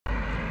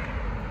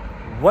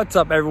What's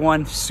up,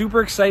 everyone? Super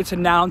excited to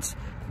announce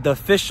the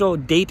official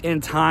date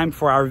and time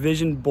for our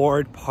vision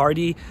board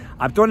party.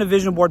 I'm throwing a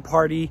vision board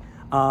party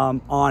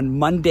on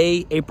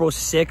Monday, April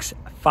 6th,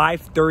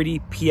 5:30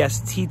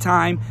 PST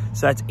time.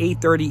 So that's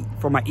 8:30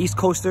 for my East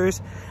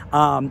Coasters.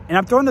 And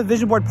I'm throwing the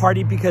vision board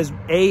party because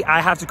I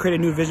have to create a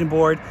new vision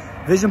board.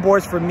 Vision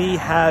boards for me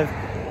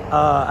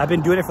I've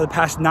been doing it for the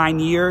past 9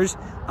 years.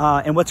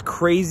 And what's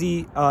crazy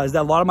is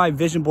that a lot of my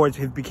vision boards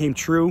have became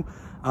true.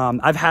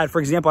 For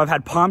example, I've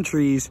had palm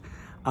trees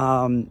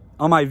on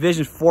my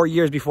vision 4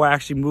 years before I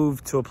actually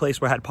moved to a place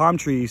where I had palm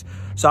trees.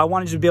 So I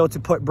wanted to be able to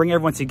bring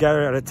everyone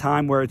together at a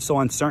time where it's so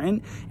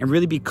uncertain and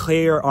really be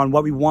clear on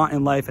what we want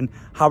in life and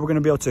how we're going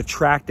to be able to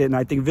attract it. And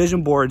I think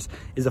vision boards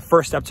is the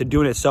first step to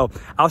doing it. So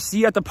I'll see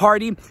you at the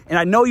party, and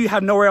I know you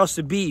have nowhere else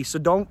to be. So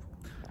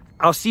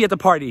I'll see you at the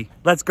party.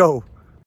 Let's go.